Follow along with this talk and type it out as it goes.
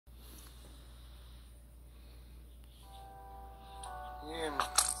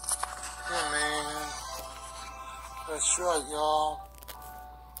That's right, y'all.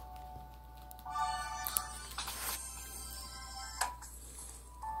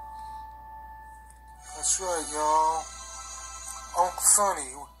 That's right, y'all. Uncle Sonny,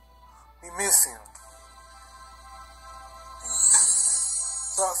 we miss him.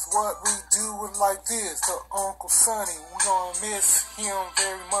 That's what we do it like this. So Uncle Sonny, we gonna miss him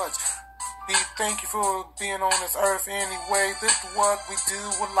very much. We thank you for being on this earth anyway. This is what we do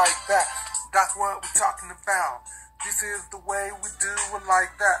it like that. That's what we're talking about. This is the way we do it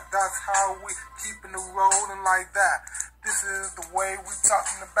like that. That's how we keeping it rolling like that. This is the way we're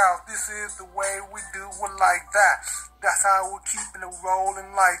talking about. This is the way we do it like that. That's how we're keeping it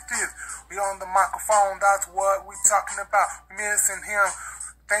rolling like this. We on the microphone. That's what we're talking about. We missing him.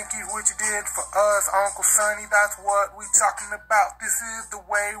 Thank you for what you did for us, Uncle Sonny. That's what we talking about. This is the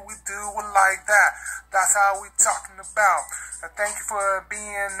way we do it like that. That's how we talking about. Thank you for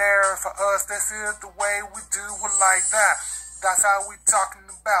being there for us. This is the way we do it like that. That's how we talking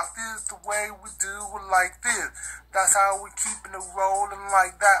about. This is the way we do it like this. That's how we keeping it rolling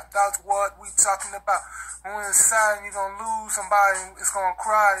like that. That's what we talking about. When it's sad and you're going to lose somebody, it's going to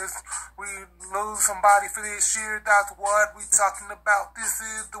cry. We lose somebody for this year. That's what we talking about. This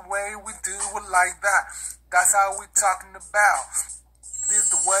is the way we do it like that. That's how we talking about. This is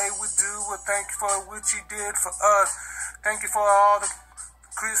the way we do it. Thank you for what you did for us. Thank you for all the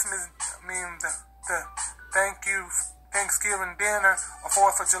Christmas, thank you, Thanksgiving dinner, or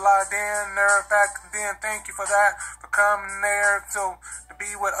 4th of July dinner back then. Thank you for that, for coming there to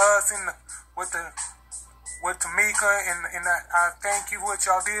be with us with Tamika, and I thank you what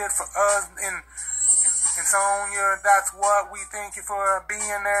y'all did for us and Sonya. That's what we thank you for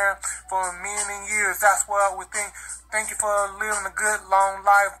being there for many years. That's what we think. Thank you for living a good, long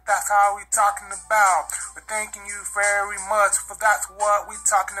life. That's how we talking about. We're thanking you very much for that's what we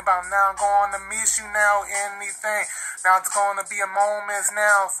talking about. Now I'm going to miss you now, anything. Now it's going to be a moment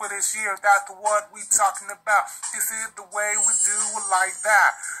now for this year. That's what we talking about. This is the way we do it like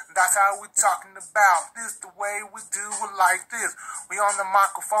that. That's how we talking about. This is the way we do it like this. We on the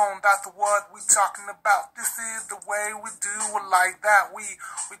microphone. That's what we talking about. This is the way we do it like that. We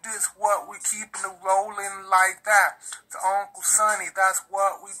this what we keeping it rolling like that. To Uncle Sonny, that's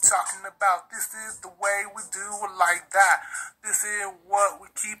what we talking about. This is the way we do it like that. This is what we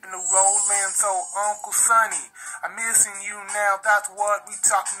keeping it rolling. So Uncle Sonny, I'm missing you now. That's what we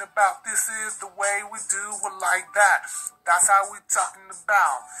talking about. This is the way we do it like that. That's how we talking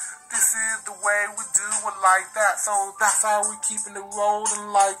about. This is the way we do it like that. So that's how we keeping it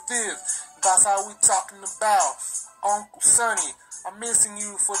rolling like this. That's how we talking about. Uncle Sonny, I'm missing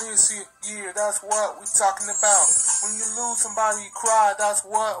you for this year. That's what we talking about. When you lose somebody, you cry. That's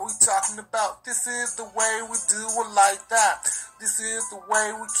what we talking about. This is the way we do it like that. This is the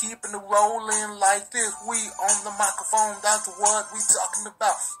way we keeping it rolling like this. We on the microphone. That's what we talking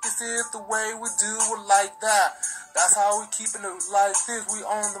about. This is the way we do it like that. That's how we keeping it like this. We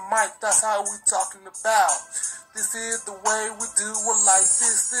on the mic. That's how we talking about. This is the way we do it like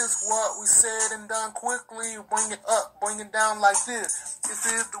this. This is what we said and done quickly. Bring it up, bring it down like this. This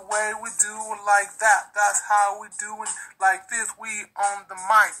is the way we do it like that. That's how we do it like this. We on the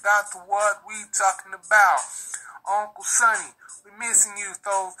mic. That's what we talking about. Uncle Sonny, we missing you,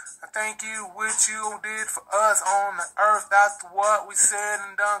 so I thank you what you did for us on the earth. That's what we said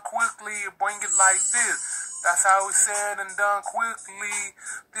and done quickly. Bring it like this. That's how we said and done quickly.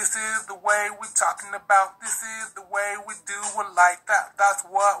 This is the way we talking about. This is the way we do it like that. That's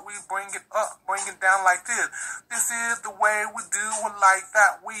what we bring it up, bring it down like this. This is the way we do it like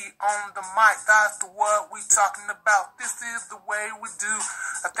that. We on the mic. That's what we talking about. This is the way we do.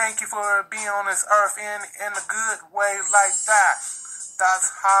 I thank you for being on this earth in a good way like that. That's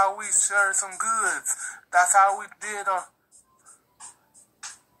how we share some goods. That's how we did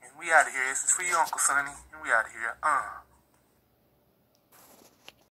we out of here. This is for you, Uncle Sonny. And we out of here.